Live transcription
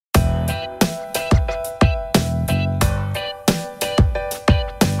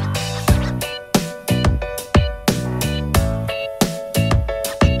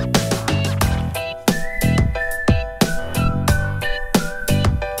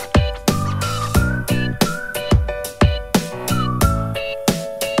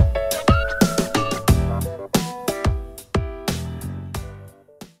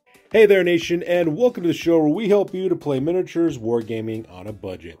Hey there, nation, and welcome to the show where we help you to play miniatures wargaming on a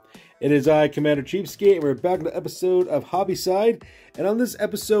budget. It is I, Commander Cheapskate, and we're back with an episode of Hobby Side. And on this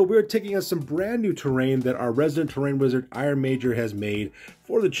episode, we're taking us some brand new terrain that our resident terrain wizard, Iron Major, has made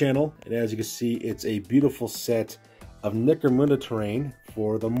for the channel. And as you can see, it's a beautiful set of Necromunda terrain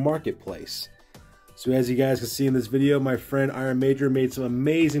for the marketplace. So as you guys can see in this video, my friend Iron Major made some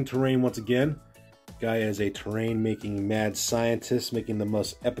amazing terrain once again. Guy is a terrain making mad scientist, making the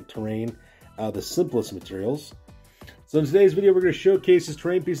most epic terrain out of the simplest materials. So in today's video, we're going to showcase his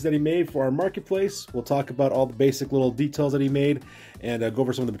terrain pieces that he made for our marketplace. We'll talk about all the basic little details that he made and go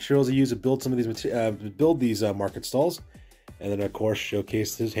over some of the materials he used to build some of these market stalls, and then of course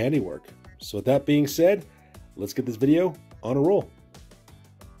showcase his handiwork. So with that being said, let's get this video on a roll.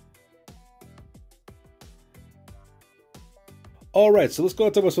 Alright, so let's go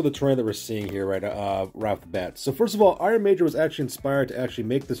and talk about some of the terrain that we're seeing here right off the bat. So first of all, Iron Major was actually inspired to actually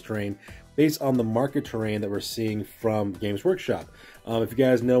make this terrain based on the market terrain that we're seeing from Games Workshop. If you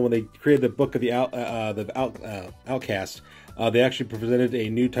guys know, when they created the Book of the Outcast, they actually presented a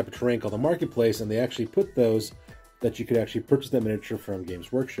new type of terrain called the Marketplace, and they actually put those that you could actually purchase that miniature from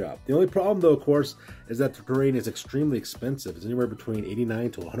Games Workshop. The only problem, though, of course, is that the terrain is extremely expensive. It's anywhere between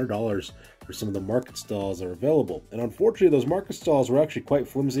 $89 to $100 for some of the market stalls that are available. And unfortunately, those market stalls were actually quite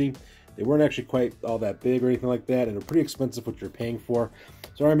flimsy. They weren't actually quite all that big or anything like that, and they're pretty expensive what you're paying for.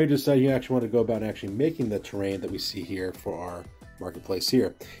 So Iron Major decided he actually wanted to go about actually making the terrain that we see here for our marketplace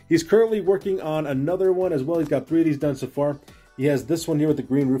here. He's currently working on another one as well. He's got 3 of these done so far. He has this one here with the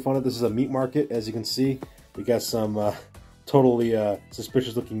green roof on it. This is a meat market, as you can see. We got some totally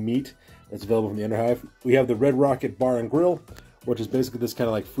suspicious looking meat that's available from the Underhive. We have the Red Rocket Bar and Grill, which is basically this kind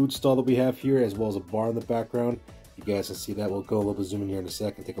of like food stall that we have here, as well as a bar in the background. You guys can see that. We'll go a little bit zoom in here in a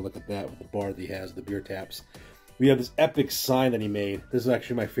second, take a look at that with the bar that he has, the beer taps. We have this epic sign that he made. This is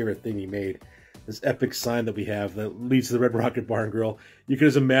actually my favorite thing he made. This epic sign that we have that leads to the Red Rocket Bar and Grill. You can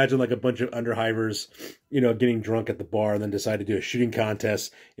just imagine like a bunch of Underhivers, getting drunk at the bar and then decide to do a shooting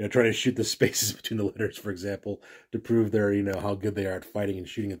contest, trying to shoot the spaces between the letters, for example, to prove their, how good they are at fighting and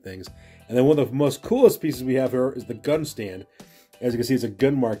shooting at things. And then one of the most coolest pieces we have here is the gun stand. As you can see, it's a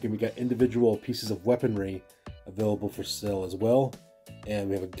gun market. We got individual pieces of weaponry available for sale as well. And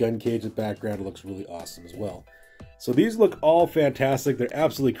we have a gun cage in the background. It looks really awesome as well. So these look all fantastic. They're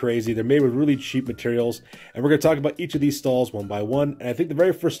absolutely crazy. They're made with really cheap materials. And we're going to talk about each of these stalls one by one. And I think the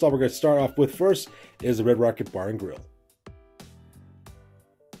very first stall we're going to start off with first is the Red Rocket Bar and Grill.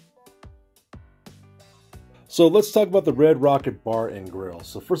 So let's talk about the Red Rocket Bar and Grill.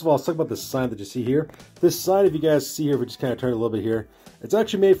 So first of all, let's talk about the sign that you see here. This sign, if you guys see here, if we just kind of turn it a little bit here, it's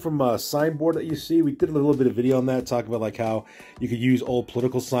actually made from a signboard that you see. We did a little bit of video on that, talking about like how you could use old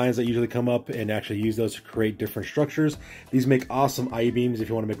political signs that usually come up and actually use those to create different structures. These make awesome I-beams if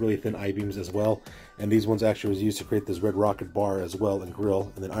you want to make really thin I-beams as well. And these ones actually was used to create this Red Rocket Bar as well and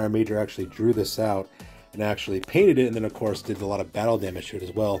Grill. And then Iron Major actually drew this out and actually painted it, and then of course did a lot of battle damage to it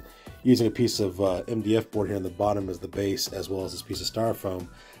as well, using a piece of MDF board here on the bottom as the base, as well as this piece of styrofoam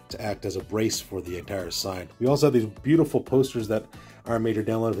to act as a brace for the entire sign. We also have these beautiful posters that Iron Major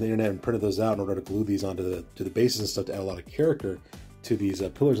downloaded from the internet and printed those out in order to glue these onto the bases and stuff to add a lot of character to these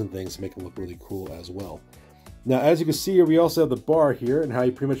pillars and things to make them look really cool as well. Now, as you can see here, we also have the bar here, and how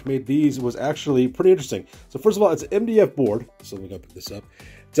he pretty much made these was actually pretty interesting. So first of all, it's an MDF board. So let me go pick this up.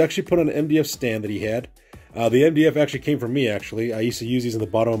 It's actually put on an MDF stand that he had. The MDF actually came from me, actually. I used to use these in the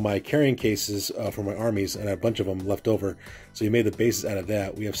bottom of my carrying cases for my armies, and I had a bunch of them left over. So he made the bases out of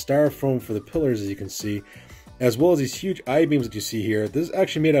that. We have styrofoam for the pillars, as you can see, as well as these huge I-beams that you see here. This is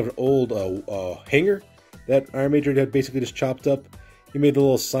actually made out of an old hanger that Iron Major had basically just chopped up. He made the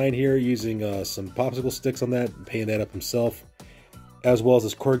little sign here using some popsicle sticks on that and painted that up himself, as well as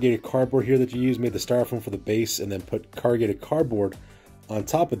this corrugated cardboard here that you use. Made the styrofoam for the base and then put corrugated cardboard on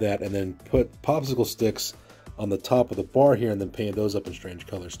top of that, and then put popsicle sticks on the top of the bar here, and then painted those up in strange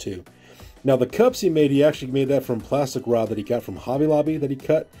colors too. Now the cups he actually made that from plastic rod that he got from Hobby Lobby that he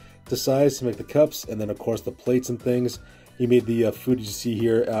cut to size to make the cups, and then of course the plates and things. He made the food you see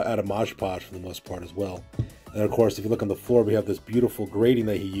here out of Mod Podge for the most part as well. And of course, if you look on the floor, we have this beautiful grating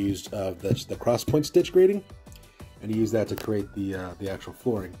that he used, that's the cross point stitch grating, and he used that to create the actual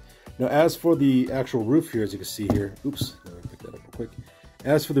flooring. Now as for the actual roof here, as you can see here, oops, let me pick that up real quick.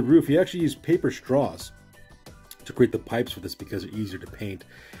 As for the roof, he actually used paper straws to create the pipes for this because they're easier to paint.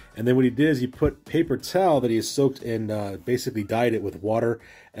 And then what he did is he put paper towel that he has soaked and basically dyed it with water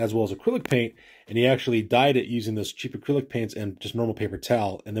as well as acrylic paint, and he actually dyed it using those cheap acrylic paints and just normal paper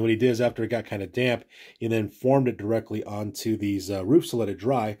towel. And then what he did is after it got kind of damp, he then formed it directly onto these roofs to let it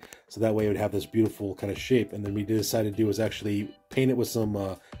dry, so that way it would have this beautiful kind of shape. And then what he decided to do was actually paint it with some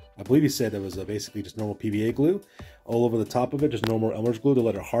I believe he said it was basically just normal PVA glue all over the top of it, just normal Elmer's glue to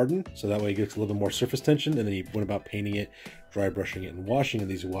let it harden, so that way it gets a little bit more surface tension, and then he went about painting it, dry brushing it, and washing in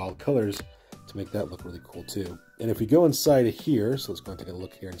these wild colors to make that look really cool too. And if we go inside of here, so let's go and take a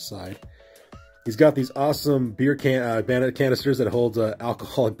look here inside. He's got these awesome beer canisters that hold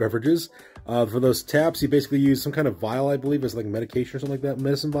alcoholic beverages. For those taps, he basically used some kind of vial, I believe, as like medication or something like that,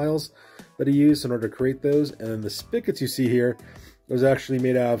 medicine vials that he used in order to create those. And then the spigots you see here was actually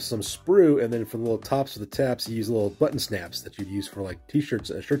made out of some sprue, and then for the little tops of the taps, he used little button snaps that you'd use for like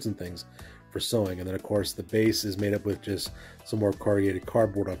t-shirts, shirts and things for sewing. And then of course the base is made up with just some more corrugated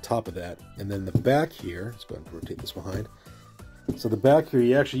cardboard on top of that. And then the back here, let's go ahead and rotate this behind. So the back here,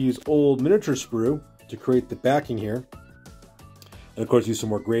 you actually use old miniature sprue to create the backing here. And of course use some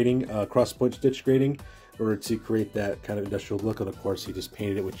more grading, cross-point stitch grading in order to create that kind of industrial look. And of course he just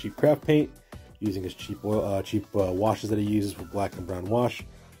painted it with cheap craft paint, using his cheap washes that he uses for black and brown wash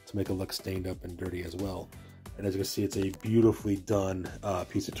to make it look stained up and dirty as well. And as you can see, it's a beautifully done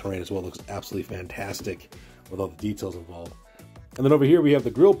piece of terrain as well. It looks absolutely fantastic with all the details involved. And then over here we have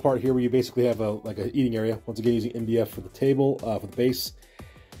the grill part here, where you basically have like an eating area. Once again, using MDF for the table, for the base.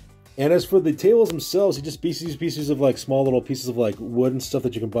 And as for the tables themselves, he just uses pieces of like small little pieces of like wood and stuff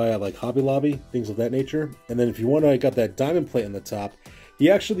that you can buy at like Hobby Lobby, things of that nature. And then if you want to, I got that diamond plate on the top. He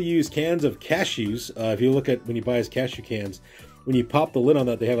actually used cans of cashews. If you look at when you buy his cashew cans, when you pop the lid on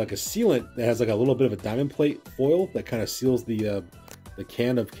that, they have like a sealant that has like a little bit of a diamond plate foil that kind of seals the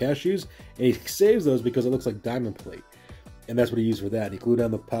can of cashews. And he saves those because it looks like diamond plate. And that's what he used for that. He glued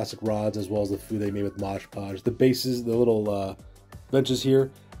down the plastic rods as well as the food they made with Mod Podge. The bases, the little benches here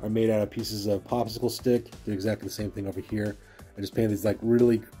are made out of pieces of popsicle stick. Did exactly the same thing over here. I just painted these like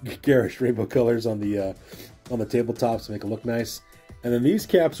really garish rainbow colors on the tabletops to make it look nice. And then these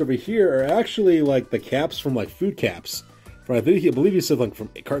caps over here are actually like the caps from like food caps. From I believe he said like from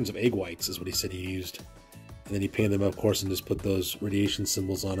cartons of egg whites is what he said he used. And then he painted them, of course, and just put those radiation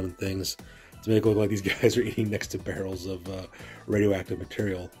symbols on them and things to make it look like these guys are eating next to barrels of radioactive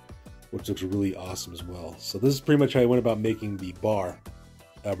material, which looks really awesome as well. So this is pretty much how I went about making the bar,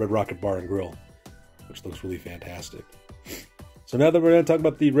 Red Rocket Bar and Grill, which looks really fantastic. So now that we're going to talk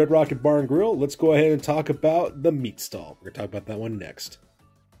about the Red Rocket Bar and Grill, let's go ahead and talk about the meat stall. We're going to talk about that one next.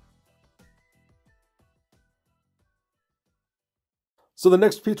 So the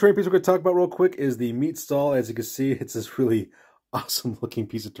next terrain piece we're going to talk about real quick is the meat stall. As you can see, it's this really awesome looking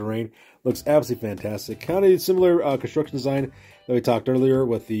piece of terrain. Looks absolutely fantastic. Kind of similar construction design that we talked earlier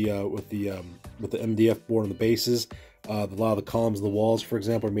with the MDF board on the bases. A lot of the columns and the walls, for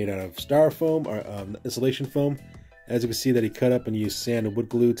example, are made out of styrofoam or insulation foam. As you can see, that he cut up and used sand and wood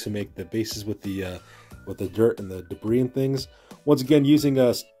glue to make the bases with the dirt and the debris and things. Once again, using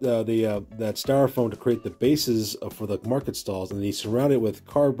that styrofoam to create the bases for the market stalls, and then he surrounded it with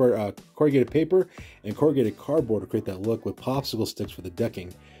corrugated paper and corrugated cardboard to create that look with popsicle sticks for the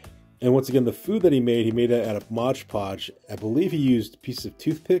decking. And once again, the food that he made it out of Mod Podge. I believe he used a piece of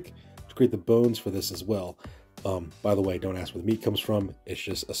toothpick to create the bones for this as well. By the way, don't ask where the meat comes from. It's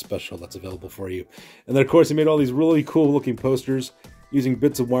just a special that's available for you. And then, of course, he made all these really cool looking posters using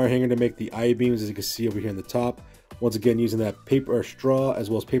bits of wire hanger to make the I-beams, as you can see over here in the top. Once again, using that paper or straw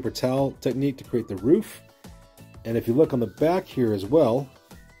as well as paper towel technique to create the roof. And if you look on the back here as well,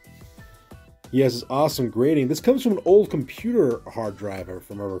 he has this awesome grading. This comes from an old computer hard drive,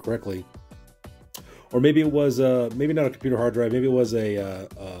 if I remember correctly. Or maybe it was, maybe not a computer hard drive, maybe it was a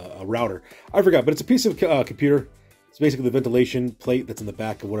router. I forgot, but it's a piece of computer. It's basically the ventilation plate that's in the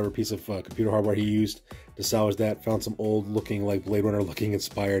back of whatever piece of computer hardware he used to salvage that. Found some old looking, like Blade Runner looking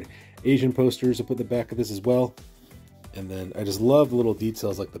inspired Asian posters to put in the back of this as well. And then I just love the little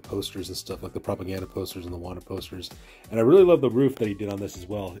details like the posters and stuff, like the propaganda posters and the wanted posters. And I really love the roof that he did on this as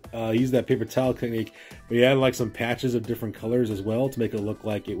well. He used that paper towel technique, but he added like some patches of different colors as well to make it look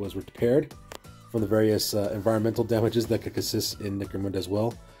like it was repaired from the various environmental damages that could consist in Necromunda as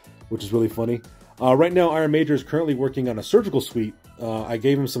well, which is really funny. Right now, Iron Major is currently working on a surgical suite. I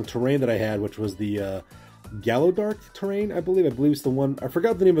gave him some terrain that I had, which was the Gallodark terrain, I believe. I believe it's the one, I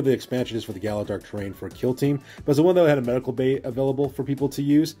forgot the name of the expansion is for the Gallodark terrain for a kill team, but it's the one that had a medical bay available for people to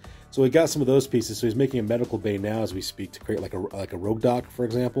use. So he got some of those pieces, so he's making a medical bay now as we speak to create like a rogue dock, for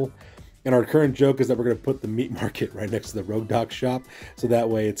example. And our current joke is that we're going to put the meat market right next to the rogue dock shop, so that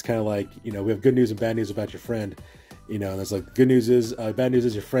way it's kind of like, you know, we have good news and bad news about your friend. You know, and it's like, good news is, bad news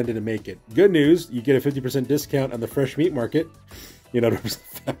is your friend didn't make it. Good news, you get a 50% discount on the fresh meat market, you know, to represent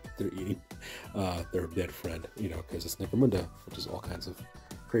the fact that they're eating their dead friend, you know, because it's Necromunda, which is all kinds of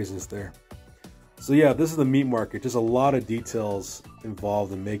craziness there. So yeah, this is the meat market. Just a lot of details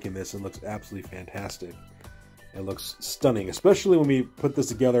involved in making this, and looks absolutely fantastic. It looks stunning, especially when we put this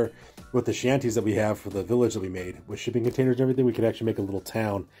together with the shanties that we have for the village that we made. With shipping containers and everything, we could actually make a little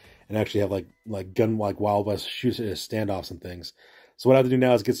town and actually have like Wild West standoffs and things. So what I have to do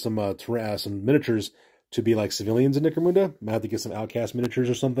now is get some miniatures to be like civilians in Necromunda. I have to get some outcast miniatures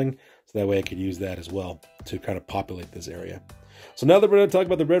or something, so that way I could use that as well to kind of populate this area. So now that we're going to talk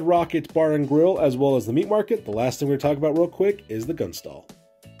about the Red Rocket Bar and Grill as well as the meat market, the last thing we're going to talk about real quick is the gun stall.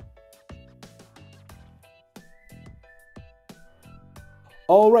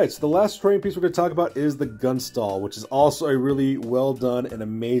 Alright, so the last terrain piece we're going to talk about is the gun stall, which is also a really well done and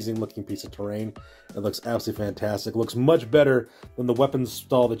amazing looking piece of terrain. It looks absolutely fantastic. It looks much better than the weapons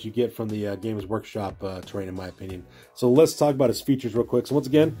stall that you get from the Games Workshop terrain, in my opinion. So let's talk about its features real quick. So once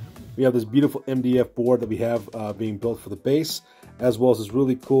again, we have this beautiful MDF board that we have being built for the base, as well as this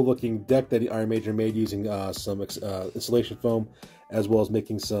really cool looking deck that the Iron Major made using some insulation foam, as well as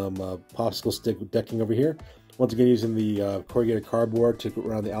making some popsicle stick decking over here. Once again, using the corrugated cardboard to go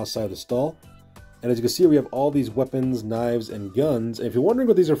around the outside of the stall. And as you can see, we have all these weapons, knives, and guns. And if you're wondering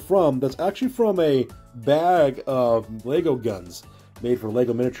what these are from, that's actually from a bag of Lego guns made for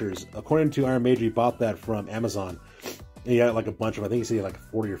Lego miniatures. According to Iron Major, he bought that from Amazon. And he had like a bunch of, I think he said he had like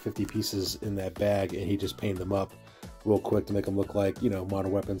 40 or 50 pieces in that bag, and he just painted them up real quick to make them look like, you know,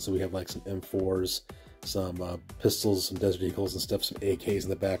 modern weapons. So we have like some M4s, some pistols, some Desert Eagles and stuff, some AKs in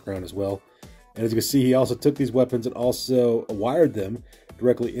the background as well. And as you can see, he also took these weapons and also wired them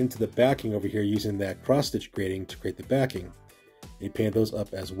directly into the backing over here using that cross-stitch grating to create the backing. And he painted those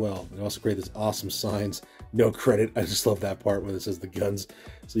up as well. And also created these awesome signs. No credit. I just love that part when it says the guns.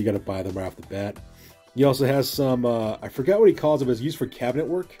 So you got to buy them right off the bat. He also has some, I forgot what he calls it, but it's used for cabinet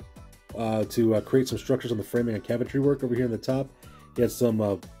work to create some structures on the framing and cabinetry work over here in the top. He had some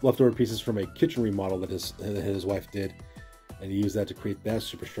leftover pieces from a kitchen remodel that his wife did. And he used that to create that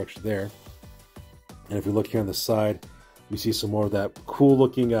superstructure there. And if we look here on the side, we see some more of that cool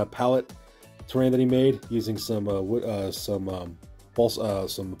looking pallet terrain that he made using some popsicle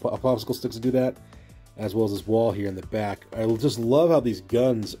sticks to do that, as well as this wall here in the back. I just love how these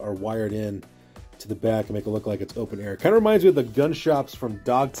guns are wired in to the back and make it look like it's open air. Kind of reminds me of the gun shops from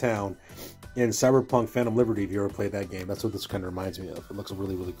Dogtown in Cyberpunk Phantom Liberty, if you ever played that game. That's what this kind of reminds me of. It looks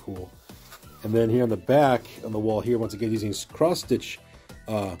really, really cool. And then here on the back, on the wall here, once again using cross-stitch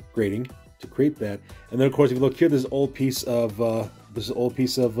grating to create that. And then of course, if you look here, there's an old piece of sprue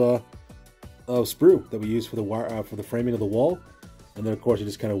that we use for the wire for the framing of the wall. And then of course, you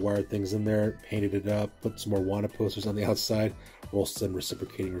just kind of wired things in there, painted it up, put some more Wanted posters on the outside, Rolston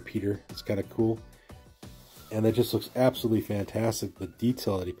reciprocating repeater. It's kind of cool, and it just looks absolutely fantastic. The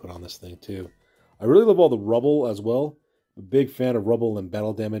detail that he put on this thing too. I really love all the rubble as well. I'm a big fan of rubble and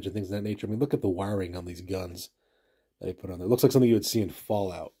battle damage and things of that nature. I mean, look at the wiring on these guns that he put on there. It looks like something you would see in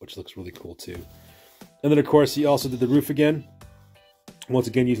Fallout, which looks really cool too. And then of course he also did the roof again. Once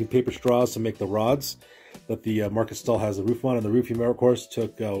again using paper straws to make the rods that the market stall has the roof on. And the roof, you of course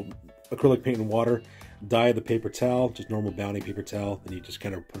took acrylic paint and water, dyed the paper towel, just normal Bounty paper towel. Then you just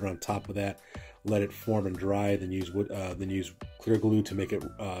kind of put it on top of that, let it form and dry. Then use clear glue to make it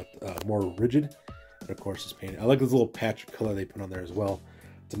more rigid. And of course it's painted. I like this little patch of color they put on there as well,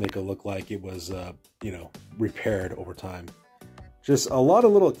 to make it look like it was, you know, repaired over time. Just a lot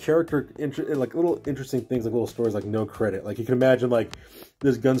of little like little interesting things, like little stories, like no credit. Like you can imagine, like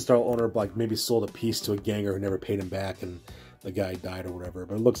this gun stall owner, like maybe sold a piece to a ganger who never paid him back, and the guy died or whatever.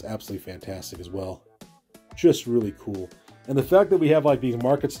 But it looks absolutely fantastic as well. Just really cool. And the fact that we have like these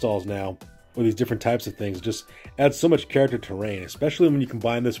market stalls now with these different types of things just adds so much character to terrain, especially when you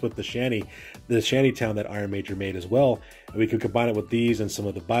combine this with the shanty town that Iron Major made as well. And we can combine it with these and some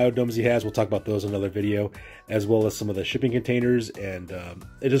of the biodomes he has. We'll talk about those in another video, as well as some of the shipping containers, and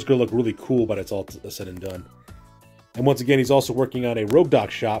it's just going to look really cool, but it's all said and done. And once again, he's also working on a rogue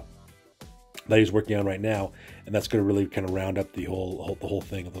dock shop that he's working on right now, and that's going to really kind of round up the whole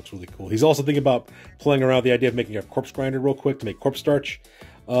thing. It looks really cool. He's also thinking about playing around with the idea of making a corpse grinder real quick to make corpse starch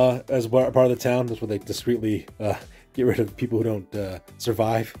as part of the town. That's where they discreetly get rid of people who don't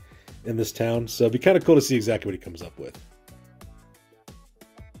survive in this town. So it'd be kind of cool to see exactly what he comes up with.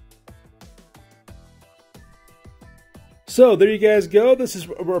 So there you guys go. This is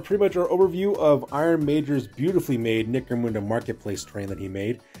pretty much our overview of Iron Major's beautifully made Necromunda Marketplace Terrain that he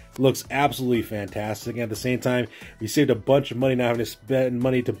made. It looks absolutely fantastic. And at the same time, we saved a bunch of money not having to spend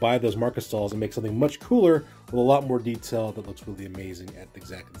money to buy those market stalls and make something much cooler with a lot more detail that looks really amazing at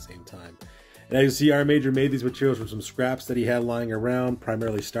exactly the same time. And as you see, Iron Major made these materials from some scraps that he had lying around,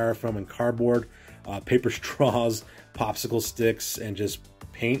 primarily styrofoam and cardboard, paper straws, popsicle sticks, and just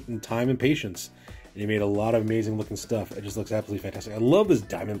paint and time and patience. And he made a lot of amazing looking stuff. It just looks absolutely fantastic. I love this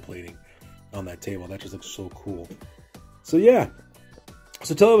diamond plating on that table. That just looks so cool. So yeah.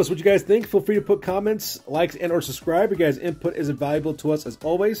 So tell us what you guys think. Feel free to put comments, likes, and or subscribe. Your guys' input is invaluable to us as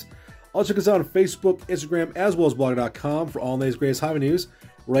always. Also check us out on Facebook, Instagram, as well as blog.com for all the latest greatest hobby news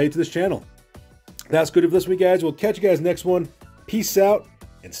related to this channel. That's good for this week, guys. We'll catch you guys next one. Peace out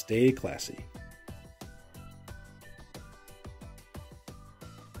and stay classy.